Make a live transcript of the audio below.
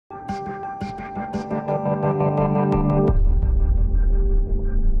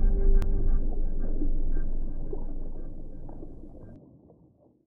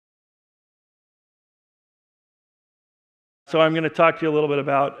So I'm going to talk to you a little bit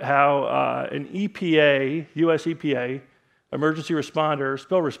about how an EPA, US EPA, emergency responder,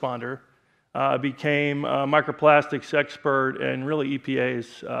 spill responder, became a microplastics expert and really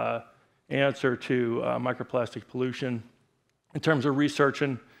EPA's answer to microplastic pollution in terms of research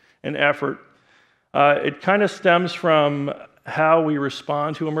and effort. It kind of stems from how we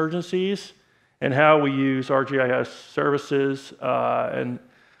respond to emergencies and how we use ArcGIS services. And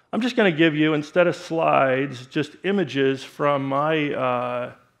I'm just going to give you, instead of slides, just images from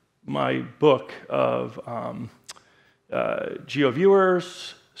my, my book of Geo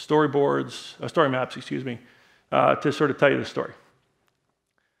Viewers, storyboards, story maps, excuse me, to sort of tell you the story.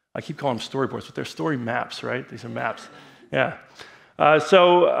 I keep calling them storyboards, but they're story maps, right? These are maps. Yeah.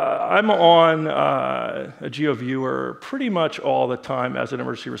 So I'm on a Geo Viewer pretty much all the time as an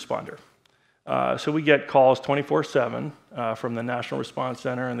emergency responder. So we get calls 24/7 from the National Response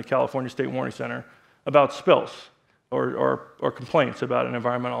Center and the California State Warning Center about spills or complaints about an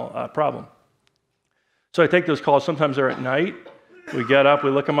environmental problem. So I take those calls. Sometimes they're at night. We get up, we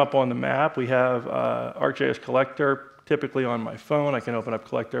look them up on the map. We have ArcGIS Collector, typically on my phone. I can open up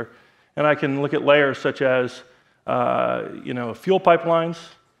Collector, and I can look at layers such as fuel pipelines.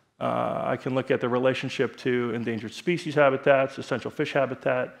 I can look at the relationship to endangered species habitats, essential fish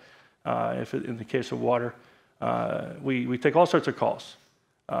habitat. In the case of water, we take all sorts of calls.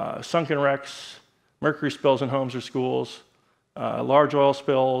 Sunken wrecks, mercury spills in homes or schools, large oil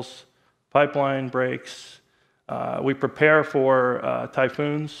spills, pipeline breaks. We prepare for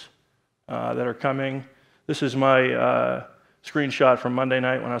typhoons that are coming. This is my screenshot from Monday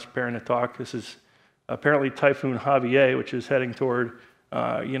night when I was preparing to talk. This is apparently Typhoon Javier, which is heading toward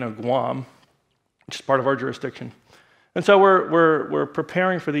Guam, which is part of our jurisdiction. And so we're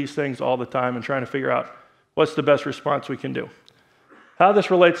preparing for these things all the time and trying to figure out what's the best response we can do. How this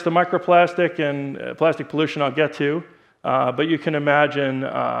relates to microplastic and plastic pollution I'll get to, but you can imagine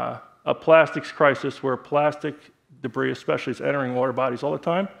a plastics crisis where plastic debris especially is entering water bodies all the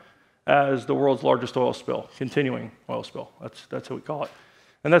time as the world's largest oil spill, continuing oil spill. That's what we call it.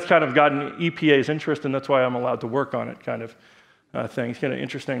 And that's kind of gotten EPA's interest, and that's why I'm allowed to work on it kind of thing. It's kind of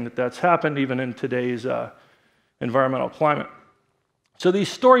interesting that that's happened even in today's environmental climate. So these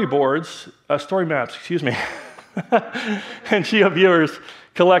storyboards, story maps, excuse me, and Geo Viewers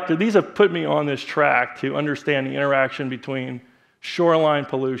collected, these have put me on this track to understand the interaction between shoreline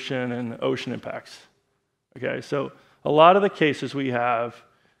pollution and ocean impacts. Okay, so a lot of the cases we have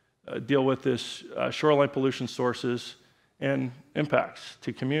deal with this shoreline pollution sources and impacts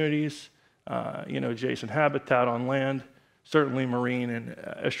to communities, adjacent habitat on land, certainly marine and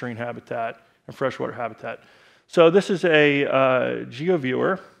estuarine habitat and freshwater habitat. So this is a Geo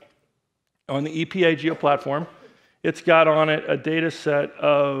Viewer on the EPA Geo platform. It's got on it a data set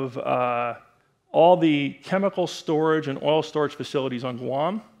of all the chemical storage and oil storage facilities on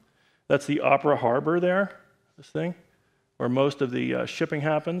Guam. That's the Opera Harbor there, this thing, where most of the shipping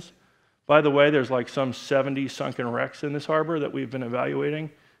happens. By the way, there's like some 70 sunken wrecks in this harbor that we've been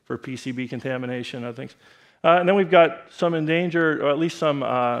evaluating for PCB contamination and other things. And then we've got some endangered, or at least some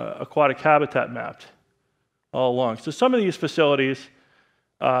aquatic habitat mapped all along. So some of these facilities,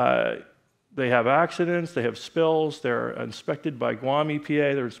 they have accidents, they have spills, they're inspected by Guam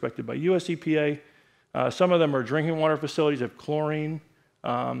EPA, they're inspected by US EPA. Some of them are drinking water facilities, have chlorine.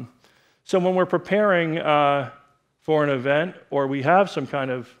 So when we're preparing for an event or we have some kind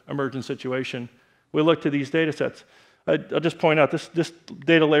of emergent situation, we look to these data sets. I'll just point out, this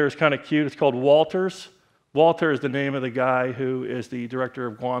data layer is kind of cute. It's called Walters. Walter is the name of the guy who is the director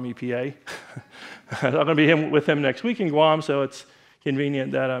of Guam EPA. I'm going to be with him next week in Guam, so it's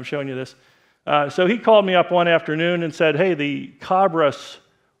convenient that I'm showing you this. So he called me up one afternoon and said, hey, the Cabras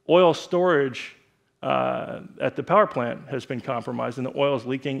oil storage at the power plant has been compromised and the oil is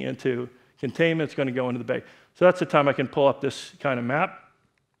leaking into containment. It's going to go into the bay. So that's the time I can pull up this kind of map.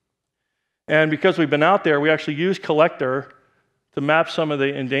 And because we've been out there, we actually use Collector to map some of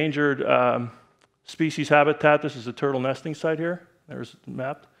the endangered species habitat. This is a turtle nesting site here. There's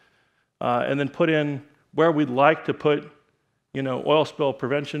mapped. And then put in where we'd like to put, oil spill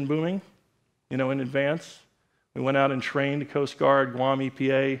prevention booming, in advance. We went out and trained the Coast Guard, Guam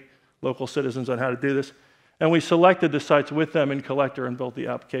EPA, local citizens on how to do this. And we selected the sites with them in Collector and built the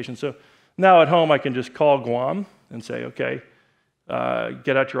application. So now at home, I can just call Guam and say, okay,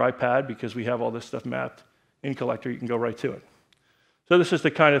 get out your iPad because we have all this stuff mapped in Collector. You can go right to it. So this is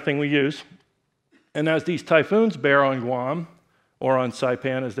the kind of thing we use. And as these typhoons bear on Guam or on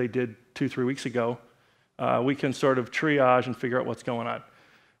Saipan, as they did 2-3 weeks ago, we can sort of triage and figure out what's going on.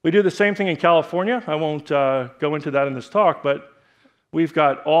 We do the same thing in California. I won't go into that in this talk, but we've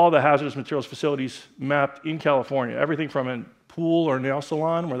got all the hazardous materials facilities mapped in California, everything from a pool or nail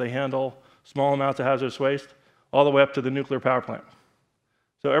salon where they handle small amounts of hazardous waste, all the way up to the nuclear power plant.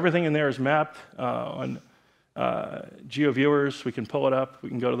 So everything in there is mapped on Geo Viewers. We can pull it up, we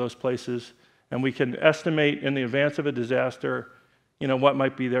can go to those places, and we can estimate in the advance of a disaster, what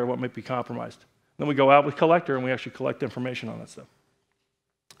might be there, what might be compromised. Then we go out with collector and we actually collect information on that stuff.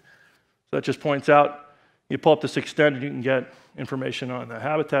 So that just points out, you pull up this extended, you can get information on the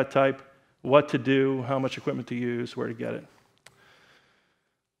habitat type, what to do, how much equipment to use, where to get it.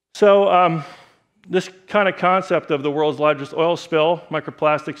 So this kind of concept of the world's largest oil spill,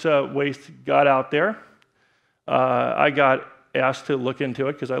 microplastics waste got out there. I got asked to look into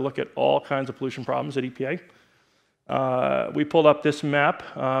it because I look at all kinds of pollution problems at EPA. We pulled up this map,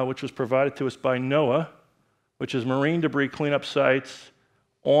 which was provided to us by NOAA, which is marine debris cleanup sites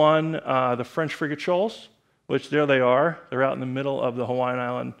on the French frigate shoals, which there they are. They're out in the middle of the Hawaiian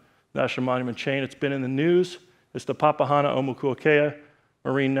Island National Monument chain. It's been in the news. It's the Papahana-Omukuakea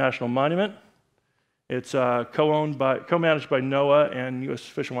Marine National Monument. It's co-managed by NOAA and U.S.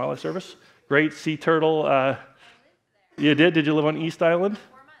 Fish and Wildlife Service. Great sea turtle. You did? Did you live on East Island?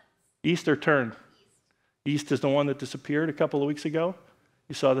 4 months. East or Turn? East is the one that disappeared a couple of weeks ago.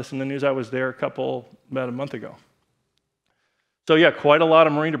 You saw this in the news. I was there about a month ago. So yeah, quite a lot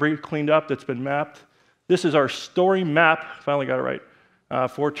of marine debris cleaned up that's been mapped. This is our story map, finally got it right,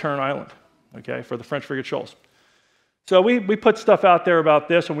 for Turn Island, okay, for the French frigate shoals. So we put stuff out there about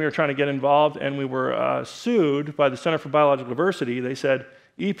this when we were trying to get involved, and we were sued by the Center for Biological Diversity. They said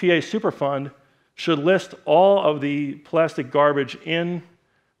EPA Superfund should list all of the plastic garbage in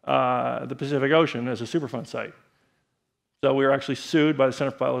the Pacific Ocean as a Superfund site. So we were actually sued by the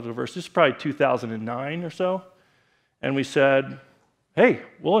Center for Biological Diversity. This is probably 2009 or so. And we said, hey,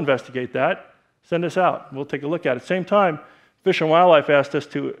 we'll investigate that. Send us out. We'll take a look at it. Same time, Fish and Wildlife asked us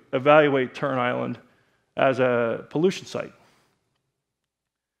to evaluate Turn Island as a pollution site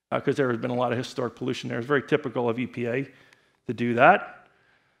because there has been a lot of historic pollution there. It's very typical of EPA to do that.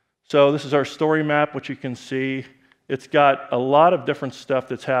 So this is our story map, which you can see. It's got a lot of different stuff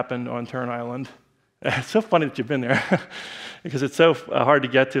that's happened on Turn Island. It's so funny that you've been there because it's so hard to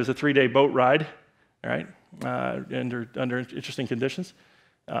get to. It's a 3-day boat ride, right? Under interesting conditions.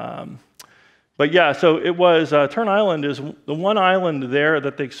 But yeah, so it was, Turn Island is the one island there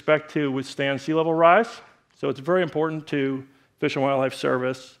that they expect to withstand sea level rise. So it's very important to Fish and Wildlife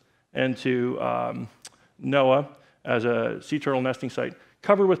Service and to NOAA as a sea turtle nesting site,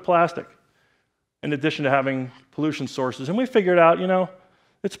 covered with plastic, in addition to having pollution sources. And we figured out,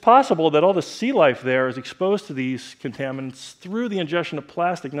 it's possible that all the sea life there is exposed to these contaminants through the ingestion of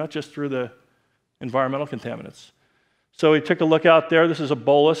plastic, not just through the environmental contaminants. So we took a look out there. This is a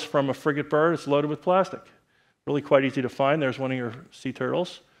bolus from a frigate bird. It's loaded with plastic. Really quite easy to find. There's one of your sea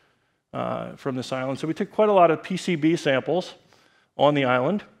turtles from this island. So we took quite a lot of PCB samples on the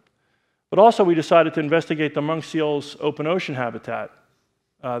island. But also we decided to investigate the monk seal's open ocean habitat.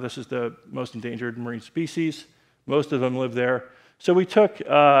 This is the most endangered marine species. Most of them live there. So we took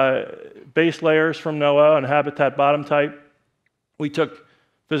base layers from NOAA and habitat bottom type. We took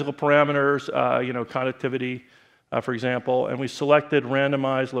physical parameters, conductivity, for example, and we selected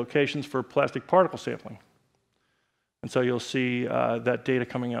randomized locations for plastic particle sampling. And so you'll see that data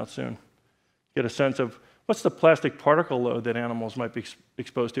coming out soon. Get a sense of what's the plastic particle load that animals might be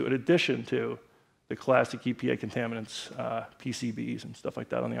exposed to in addition to the classic EPA contaminants, PCBs and stuff like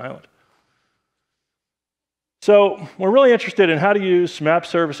that on the island. So we're really interested in how to use map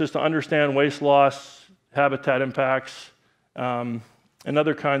services to understand waste loss, habitat impacts, and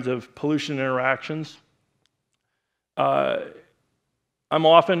other kinds of pollution interactions. I'm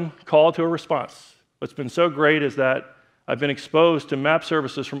often called to a response. What's been so great is that I've been exposed to map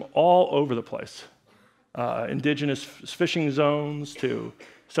services from all over the place. Indigenous fishing zones to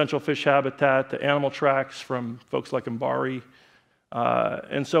central fish habitat to animal tracks from folks like Mbari.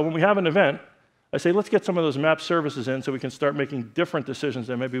 And so when we have an event, I say, let's get some of those map services in so we can start making different decisions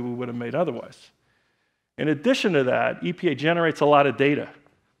than maybe we would have made otherwise. In addition to that, EPA generates a lot of data.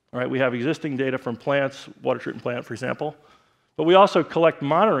 All right, we have existing data from plants, water treatment plant, for example, but we also collect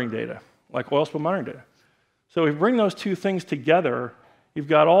monitoring data, like oil spill monitoring data. So if we bring those two things together, you've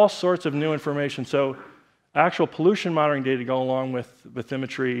got all sorts of new information. So actual pollution monitoring data go along with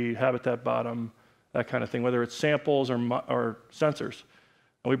bathymetry, habitat bottom, that kind of thing, whether it's samples or sensors.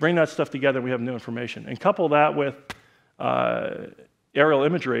 And we bring that stuff together, we have new information. And couple that with aerial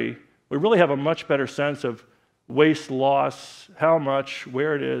imagery, we really have a much better sense of waste loss, how much,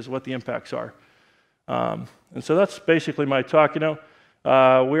 where it is, what the impacts are. And so that's basically my talk. We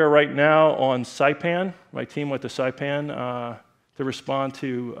are right now on Saipan. My team went to Saipan to to respond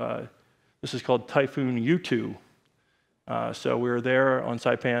to, this is called Typhoon U2. So we were there on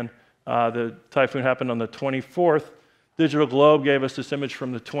Saipan. The typhoon happened on the 24th. Digital Globe gave us this image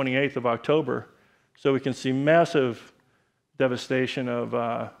from the 28th of October. So we can see massive devastation of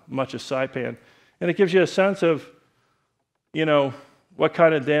much of Saipan. And it gives you a sense of, what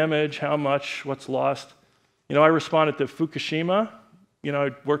kind of damage, how much, what's lost. I responded to Fukushima.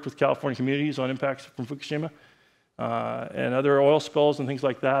 I worked with California communities on impacts from Fukushima and other oil spills and things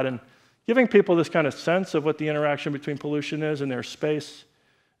like that. And giving people this kind of sense of what the interaction between pollution is and their space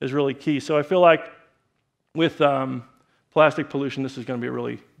is really key. So I feel like with plastic pollution, this is going to be a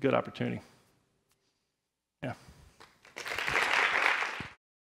really good opportunity. Yeah.